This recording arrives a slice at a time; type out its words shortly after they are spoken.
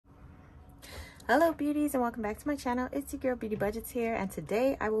Hello beauties and welcome back to my channel. It's your girl Beauty Budgetz here, and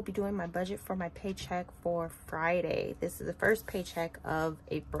today I will be doing my budget for my paycheck for Friday. This is the first paycheck of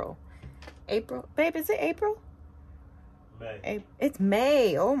April. Babe, is it April? May. It's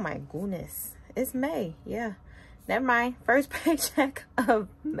May. Oh my goodness. It's May. Yeah. Never mind. First paycheck of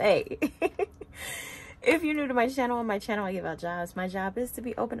May. If you're new to my channel, on my channel I give out jobs. My job is to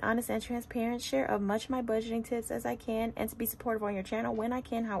be open, honest, and transparent, share as much of my budgeting tips as I can, and to be supportive on your channel when I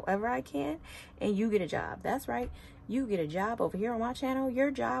can, however I can, and you get a job. That's right, you get a job over here on my channel. Your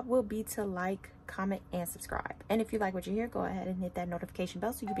job will be to like, comment, and subscribe. And if you like what you hear, go ahead and hit that notification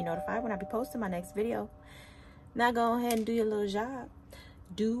bell so you'll be notified when I be posting my next video. Now go ahead and do your little job.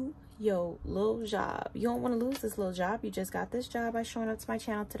 Do your little job. You don't want to lose this little job. You just got this job by showing up to my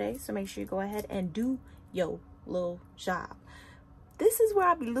channel today, so make sure you go ahead and do your little job. This is where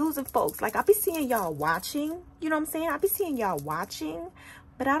I be losing folks. Like, I be seeing y'all watching, you know what I'm saying? I be seeing y'all watching,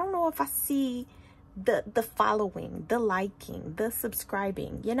 but I don't know if I see the following, the liking, the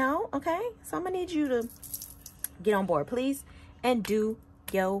subscribing, you know? Okay, so I'm gonna need you to get on board, please, and do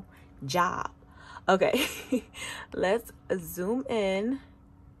your job. Okay. Let's zoom in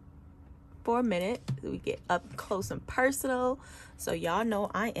for a minute. We get up close and personal, so y'all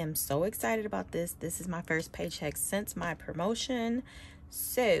know I am so excited about this. This is my first paycheck since my promotion,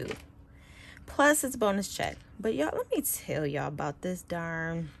 so plus it's a bonus check. But y'all, let me tell y'all about this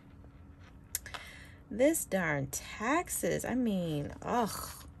darn taxes. I mean, ugh,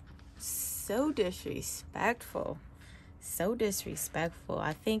 so disrespectful. So disrespectful.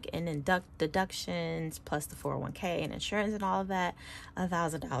 I think in deductions plus the 401k and insurance and all of that,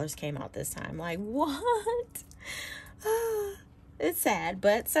 $1,000 came out this time. Like, what? It's sad,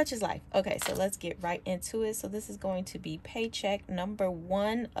 but such is life. Okay, so let's get right into it. So this is going to be paycheck number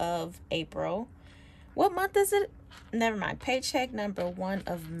 1 of April. What month is it? Never mind. Paycheck number 1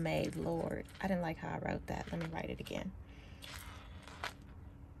 of May. Lord, I didn't like how I wrote that. Let me write it again.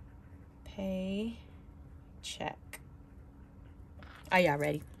 Paycheck. Are y'all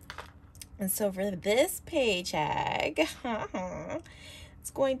ready? And so for this paycheck,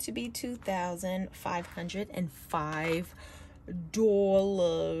 it's going to be $2,505.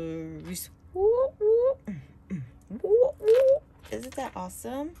 Isn't that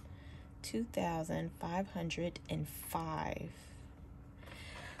awesome? $2,505.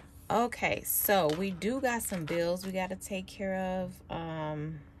 Okay, so we do got some bills we got to take care of.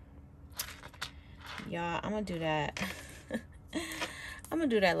 Y'all, I'm gonna do that. I'm gonna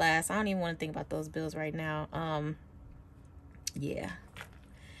do that last. I don't even want to think about those bills right now. Yeah.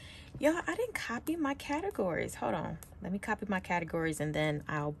 Y'all, I didn't copy my categories. Hold on. Let me copy my categories and then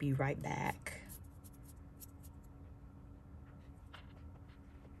I'll be right back.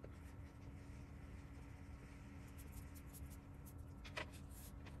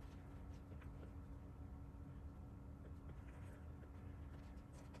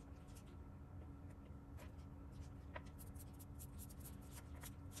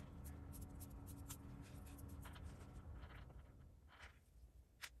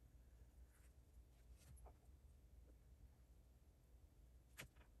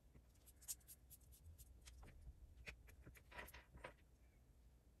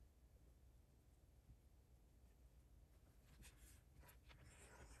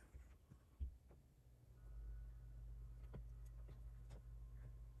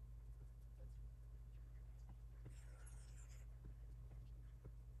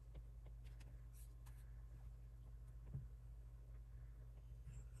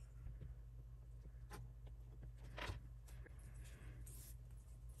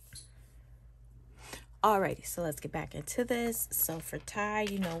 Alrighty, so let's get back into this. So for Ty,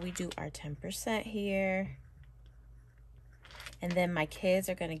 you know, we do our 10% here. And then my kids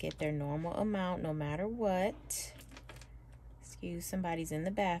are going to get their normal amount no matter what. Excuse, somebody's in the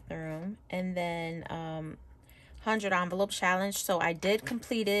bathroom. And then 100 envelope challenge. So I did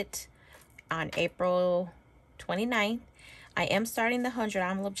complete it on April 29th. I am starting the 100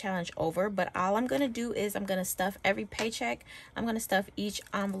 envelope challenge over, but all I'm going to do is I'm going to stuff every paycheck. I'm going to stuff each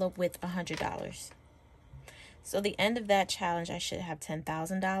envelope with $100. So the end of that challenge, I should have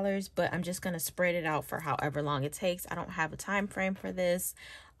 $10,000, but I'm just going to spread it out for however long it takes. I don't have a time frame for this.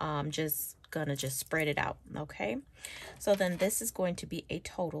 Just gonna spread it out. Okay, so then this is going to be a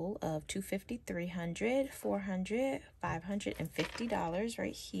total of $250, $300, $400, $550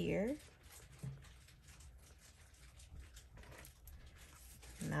 right here.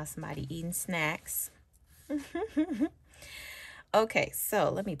 Now somebody eating snacks. Okay, so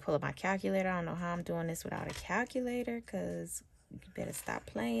let me pull up my calculator. I don't know how I'm doing this without a calculator, because you better stop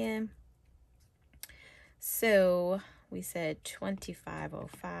playing. So we said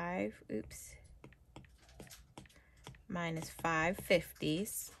 2505. Oops. minus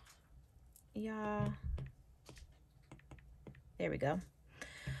 5/50. Y'all. There we go.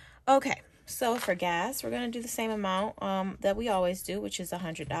 Okay, so for gas, we're going to do the same amount that we always do, which is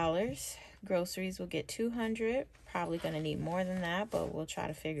 $100. Groceries will get $200. Probably going to need more than that, but we'll try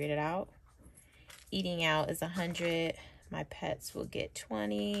to figure it out. Eating out is $100. My pets will get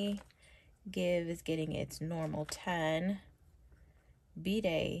 $20. Give is getting its normal $10.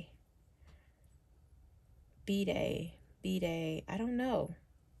 B-Day. I don't know.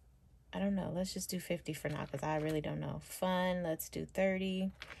 Let's just do 50 for now because I really don't know. Fun, let's do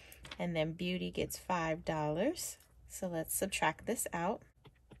 30. And then beauty gets $5. So let's subtract this out.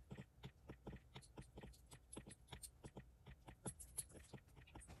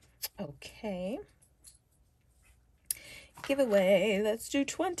 Okay. Giveaway, let's do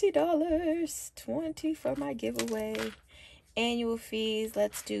 $20. 20 for my giveaway. Annual fees,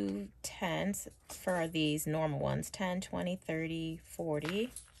 let's do 10 for these normal ones. 10, 20, 30,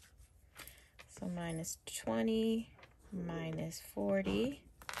 40. So minus 20, minus 40.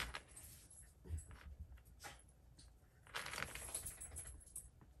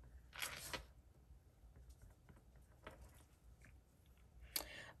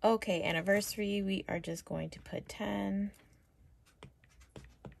 Okay, anniversary, we are just going to put 10.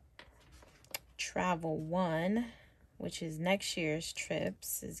 Travel 1, which is next year's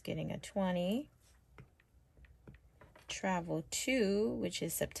trips, is getting a 20. Travel 2, which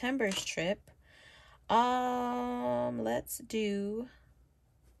is September's trip. Let's do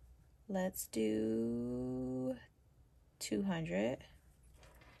 200.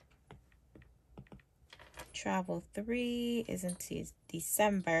 Travel 3 is into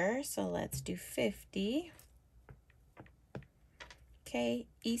December, so let's do 50. Okay,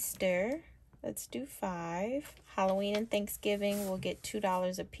 Easter, let's do 5. Halloween and Thanksgiving will get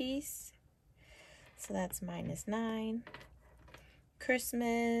 $2 a piece, so that's minus 9.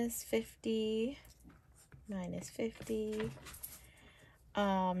 Christmas, 50, minus 50.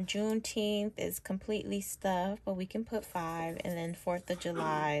 Juneteenth is completely stuffed, but we can put 5. And then 4th of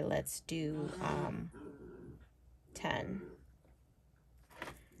July, let's do 10.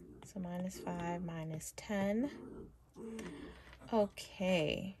 So minus 5, minus 10.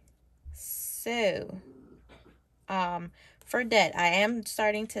 Okay. So, for debt, I am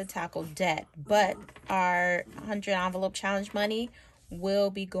starting to tackle debt, but our 100 envelope challenge money will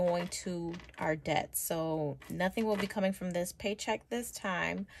be going to our debt. So nothing will be coming from this paycheck this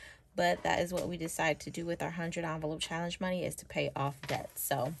time, but that is what we decide to do with our 100 envelope challenge money, is to pay off debt.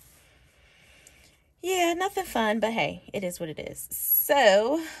 So yeah, nothing fun, but hey, it is what it is.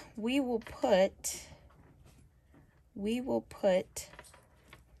 So we will put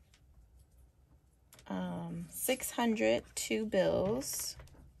 600 two bills.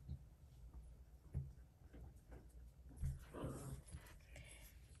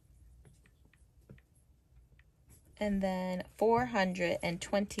 And then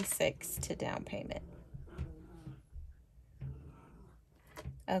 426 to down payment.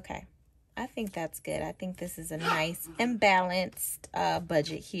 Okay, I think that's good. I think this is a nice and balanced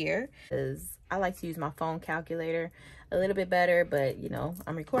budget here. Because I like to use my phone calculator a little bit better, but you know,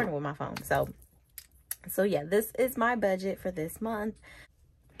 I'm recording with my phone. So yeah, this is my budget for this month.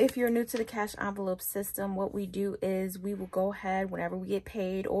 If you're new to the cash envelope system, what we do is we will go ahead whenever we get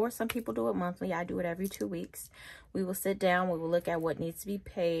paid, or some people do it monthly. I do it every 2 weeks. We will sit down, we will look at what needs to be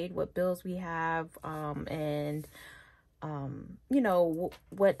paid, what bills we have, and you know,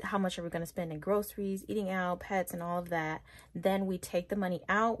 how much are we going to spend in groceries, eating out, pets, and all of that. Then we take the money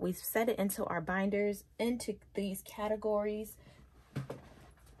out, we set it into our binders, into these categories.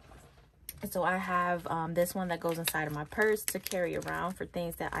 So I have this one that goes inside of my purse to carry around for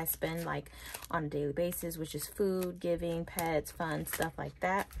things that I spend like on a daily basis, which is food, giving, pets, fun, stuff like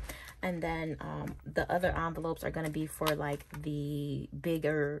that. And then the other envelopes are going to be for like the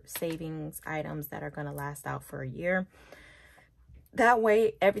bigger savings items that are going to last out for a year. That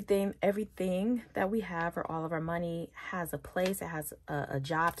way, everything that we have, or all of our money, has a place. It has a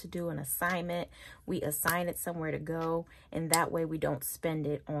job to do, an assignment. We assign it somewhere to go, and that way we don't spend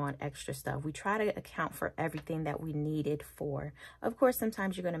it on extra stuff. We try to account for everything that we need it for. Of course,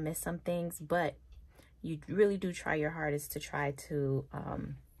 sometimes you're going to miss some things, but you really do try your hardest to try to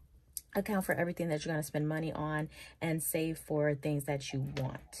account for everything that you're going to spend money on and save for things that you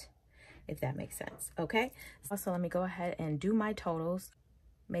want, if that makes sense. Okay, so let me go ahead and do my totals.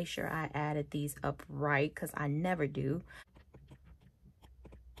 Make sure I added these up right, because I never do.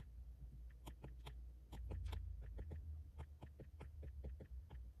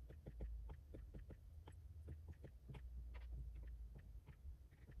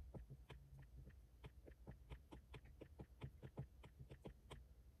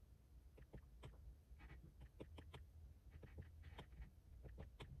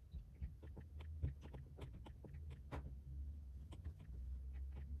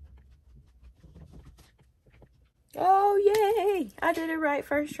 Oh, yay. I did it right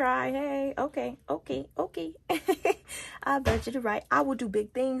first try. Hey, okay. I budgeted right. I will do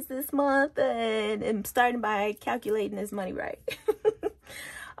big things this month, and I'm starting by calculating this money right.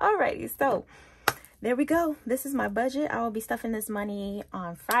 Alrighty, so there we go. This is my budget. I will be stuffing this money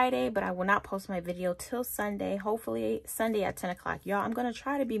on Friday, but I will not post my video till Sunday. Hopefully Sunday at 10 o'clock. Y'all, I'm going to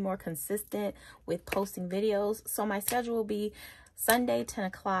try to be more consistent with posting videos. So my schedule will be Sunday, 10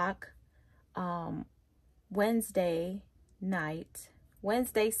 o'clock, Wednesday night,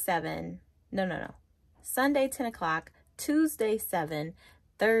 Wednesday 7, no. Sunday 10 o'clock, Tuesday 7,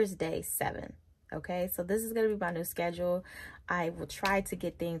 Thursday 7. Okay, so this is going to be my new schedule. I will try to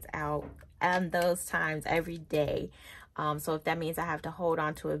get things out at those times every day. So if that means I have to hold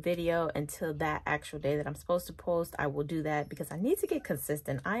on to a video until that actual day that I'm supposed to post, I will do that because I need to get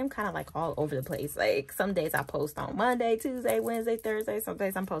consistent. I am kind of like all over the place. Like some days I post on Monday, Tuesday, Wednesday, Thursday. Some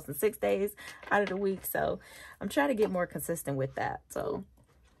days I'm posting 6 days out of the week. So I'm trying to get more consistent with that. So,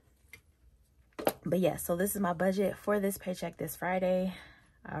 but yeah, so this is my budget for this paycheck this Friday.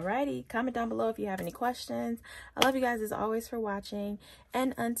 Alrighty, comment down below if you have any questions. I love you guys as always for watching.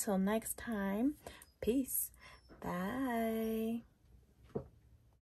 And until next time, peace. Bye.